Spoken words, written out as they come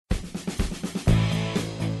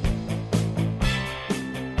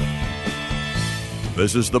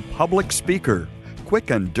This is The Public Speaker, quick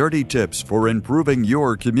and dirty tips for improving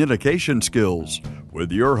your communication skills,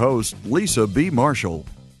 with your host, Lisa B. Marshall.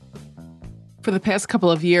 For the past couple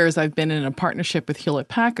of years, I've been in a partnership with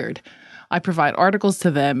Hewlett-Packard. I provide articles to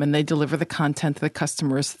them, and they deliver the content to the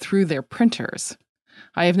customers through their printers.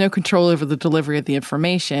 I have no control over the delivery of the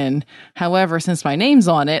information. However, since my name's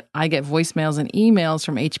on it, I get voicemails and emails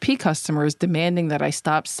from HP customers demanding that I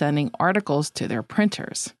stop sending articles to their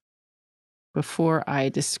printers. Before I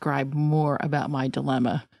describe more about my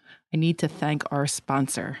dilemma, I need to thank our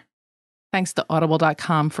sponsor. Thanks to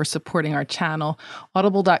Audible.com for supporting our channel.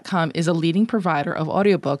 Audible.com is a leading provider of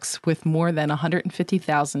audiobooks with more than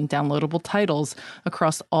 150,000 downloadable titles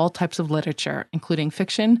across all types of literature, including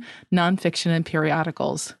fiction, nonfiction, and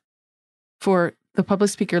periodicals. For the Public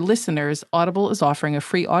Speaker listeners, Audible is offering a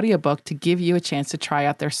free audiobook to give you a chance to try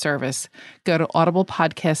out their service. Go to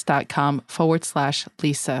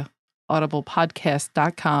audiblepodcast.com/Lisa.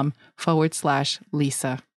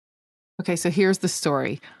 audiblepodcast.com/Lisa. Okay, so here's the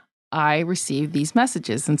story. I receive these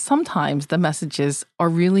messages, and sometimes the messages are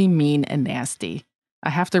really mean and nasty. I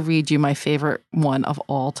have to read you my favorite one of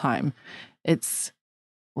all time. It's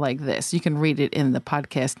like this. You can read it in the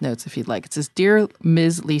podcast notes if you'd like. It says, "Dear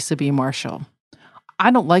Ms. Lisa B. Marshall,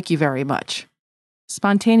 I don't like you very much.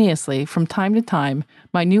 Spontaneously, from time to time,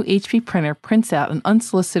 my new HP printer prints out an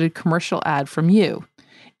unsolicited commercial ad from you.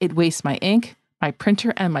 It wastes my ink, my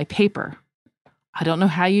printer, and my paper. I don't know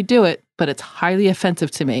how you do it, but it's highly offensive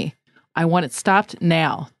to me. I want it stopped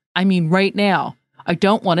now. I mean, right now. I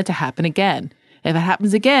don't want it to happen again. If it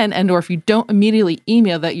happens again, or if you don't immediately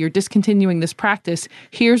email that you're discontinuing this practice,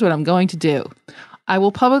 here's what I'm going to do. I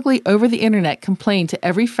will publicly, over the internet, complain to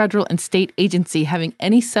every federal and state agency having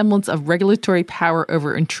any semblance of regulatory power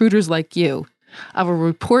over intruders like you. I will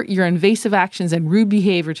report your invasive actions and rude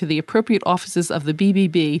behavior to the appropriate offices of the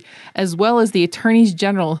BBB, as well as the attorneys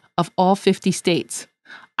general of all 50 states.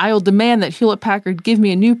 I will demand that Hewlett-Packard give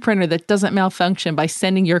me a new printer that doesn't malfunction by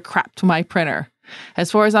sending your crap to my printer. As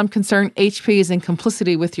far as I'm concerned, HP is in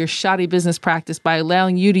complicity with your shoddy business practice by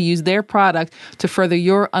allowing you to use their product to further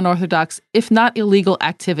your unorthodox, if not illegal,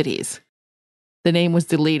 activities." The name was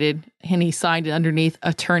deleted, and he signed it underneath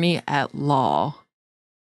attorney at law.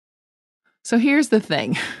 So here's the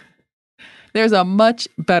thing. There's a much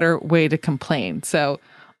better way to complain. So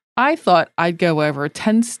I thought I'd go over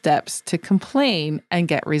 10 steps to complain and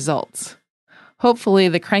get results. Hopefully,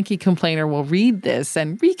 the cranky complainer will read this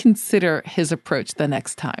and reconsider his approach the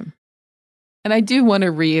next time. And I do want to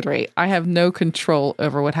reiterate, I have no control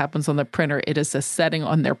over what happens on the printer. It is a setting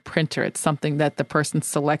on their printer. It's something that the person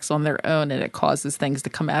selects on their own, and it causes things to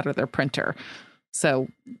come out of their printer. So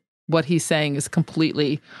what he's saying is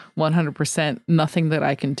completely 100% nothing that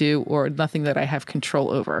I can do or nothing that I have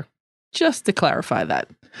control over. Just to clarify that.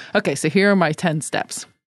 Okay, so here are my 10 steps.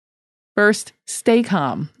 First, stay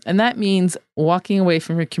calm. And that means walking away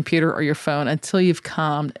from your computer or your phone until you've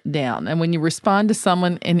calmed down. And when you respond to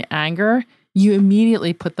someone in anger, you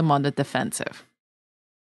immediately put them on the defensive.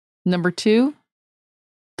 Number 2,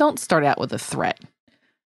 don't start out with a threat.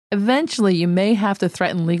 Eventually, you may have to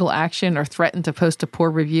threaten legal action or threaten to post a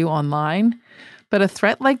poor review online, but a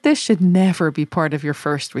threat like this should never be part of your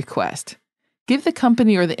first request. Give the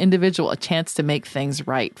company or the individual a chance to make things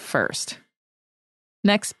right first.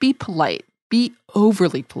 Next, be polite. Be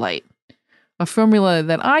overly polite. A formula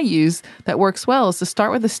that I use that works well is to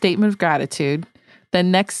start with a statement of gratitude,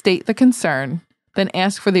 then next state the concern, then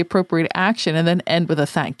ask for the appropriate action, and then end with a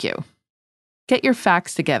thank you. Get your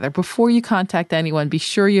facts together. Before you contact anyone, be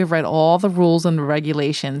sure you've read all the rules and the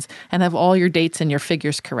regulations and have all your dates and your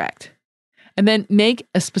figures correct. And then make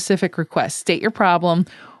a specific request. State your problem,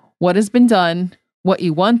 what has been done, what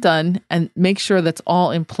you want done, and make sure that's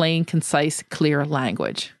all in plain, concise, clear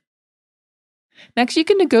language. Next, you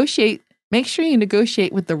can negotiate. Make sure you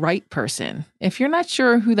negotiate with the right person. If you're not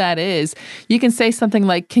sure who that is, you can say something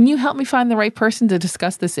like, "Can you help me find the right person to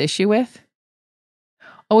discuss this issue with?"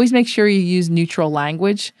 Always make sure you use neutral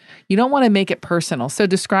language. You don't want to make it personal. So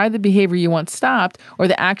describe the behavior you want stopped or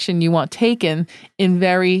the action you want taken in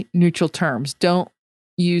very neutral terms. Don't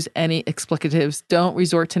use any explicatives. Don't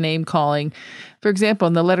resort to name calling. For example,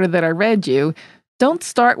 in the letter that I read you, don't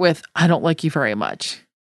start with, "I don't like you very much."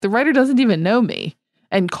 The writer doesn't even know me.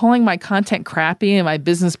 And calling my content crappy and my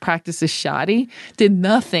business practices shoddy did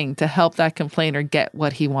nothing to help that complainer get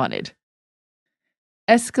what he wanted.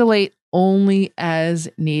 Escalate only as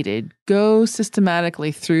needed. Go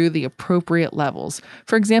systematically through the appropriate levels.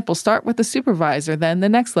 For example, start with the supervisor, then the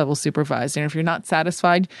next level supervisor. And if you're not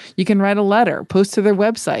satisfied, you can write a letter, post to their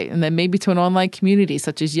website, and then maybe to an online community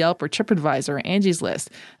such as Yelp or TripAdvisor or Angie's List.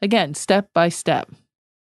 Again, step by step.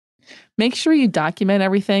 Make sure you document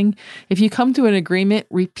everything. If you come to an agreement,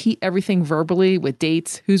 repeat everything verbally with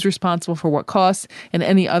dates, who's responsible for what costs, and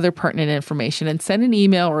any other pertinent information, and send an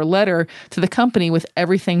email or letter to the company with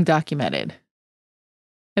everything documented.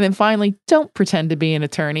 And then finally, don't pretend to be an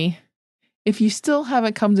attorney. If you still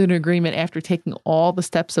haven't come to an agreement after taking all the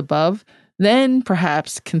steps above, then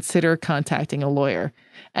perhaps consider contacting a lawyer.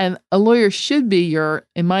 And a lawyer should be your,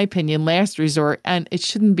 in my opinion, last resort, and it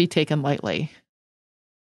shouldn't be taken lightly.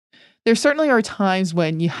 There certainly are times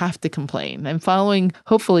when you have to complain, and following,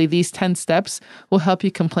 hopefully, these 10 steps will help you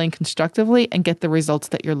complain constructively and get the results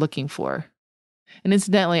that you're looking for. And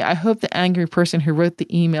incidentally, I hope the angry person who wrote the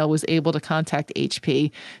email was able to contact HP,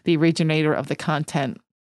 the originator of the content,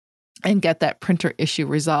 and get that printer issue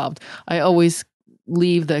resolved. I always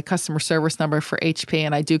leave the customer service number for HP,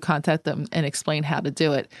 and I do contact them and explain how to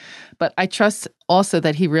do it. But I trust also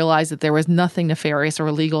that he realized that there was nothing nefarious or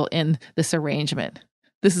illegal in this arrangement.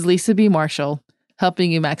 This is Lisa B. Marshall,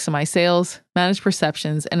 helping you maximize sales, manage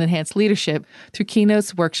perceptions, and enhance leadership through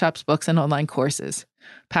keynotes, workshops, books, and online courses.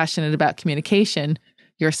 Passionate about communication,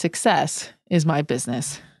 your success is my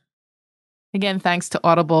business. Again, thanks to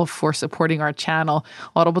Audible for supporting our channel.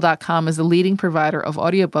 Audible.com is the leading provider of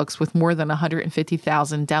audiobooks with more than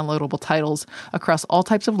 150,000 downloadable titles across all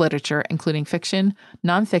types of literature, including fiction,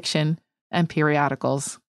 nonfiction, and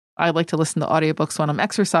periodicals. I like to listen to audiobooks when I'm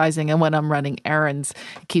exercising and when I'm running errands.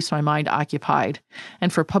 It keeps my mind occupied.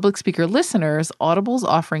 And for public speaker listeners, Audible's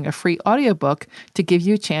offering a free audiobook to give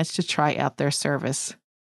you a chance to try out their service.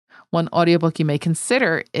 One audiobook you may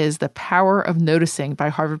consider is The Power of Noticing by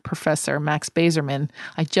Harvard professor Max Bazerman.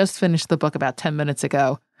 I just finished the book about 10 minutes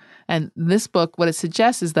ago. And this book, what it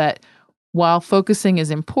suggests is that while focusing is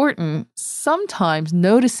important, sometimes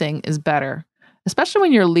noticing is better, especially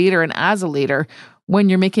when you're a leader and as a leader. When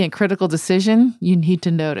you're making a critical decision, you need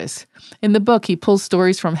to notice. In the book, he pulls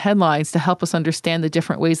stories from headlines to help us understand the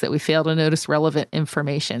different ways that we fail to notice relevant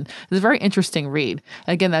information. It's a very interesting read.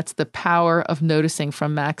 Again, that's The Power of Noticing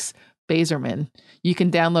from Max Bazerman. You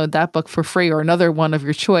can download that book for free or another one of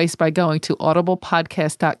your choice by going to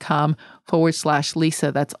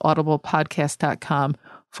audiblepodcast.com/Lisa. That's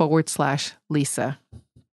audiblepodcast.com/Lisa.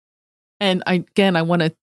 And I want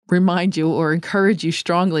to remind you or encourage you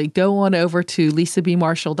strongly, go on over to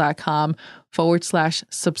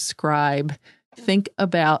lisabmarshall.com/subscribe. Think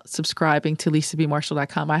about subscribing to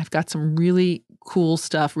lisabmarshall.com. I've got some really cool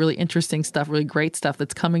stuff, really interesting stuff, really great stuff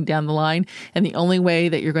that's coming down the line. And the only way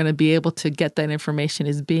that you're going to be able to get that information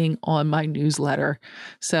is being on my newsletter.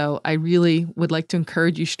 So I really would like to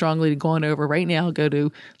encourage you strongly to go on over right now. Go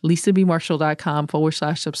to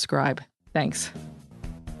lisabmarshall.com/subscribe. Thanks.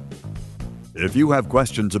 If you have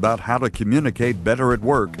questions about how to communicate better at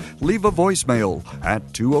work, leave a voicemail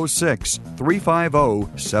at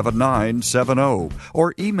 206-350-7970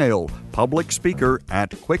 or email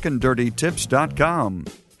publicspeaker@quickanddirtytips.com.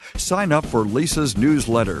 Sign up for Lisa's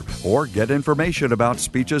newsletter or get information about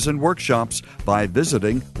speeches and workshops by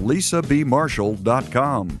visiting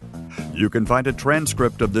lisabmarshall.com. You can find a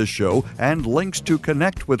transcript of this show and links to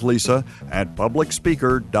connect with Lisa at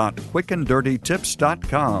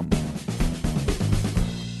publicspeaker.quickanddirtytips.com.